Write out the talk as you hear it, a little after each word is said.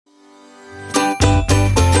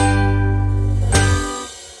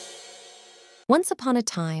Once upon a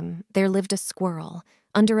time, there lived a squirrel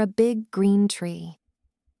under a big green tree.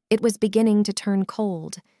 It was beginning to turn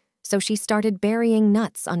cold, so she started burying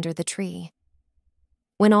nuts under the tree.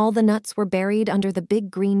 When all the nuts were buried under the big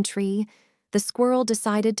green tree, the squirrel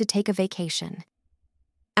decided to take a vacation.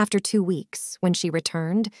 After 2 weeks, when she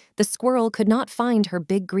returned, the squirrel could not find her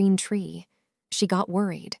big green tree. She got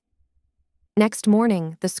worried. Next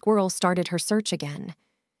morning, the squirrel started her search again.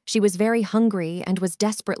 She was very hungry and was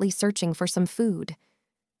desperately searching for some food.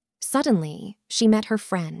 Suddenly, she met her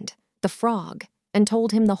friend, the frog, and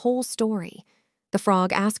told him the whole story. The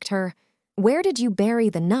frog asked her, "Where did you bury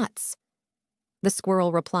the nuts?" The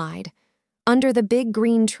squirrel replied, "Under the big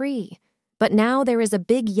green tree, but now there is a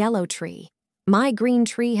big yellow tree. My green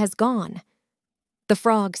tree has gone." The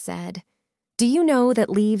frog said, "Do you know that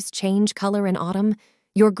leaves change color in autumn?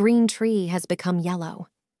 Your green tree has become yellow."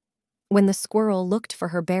 When the squirrel looked for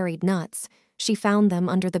her buried nuts, she found them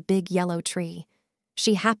under the big yellow tree.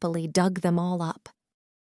 She happily dug them all up.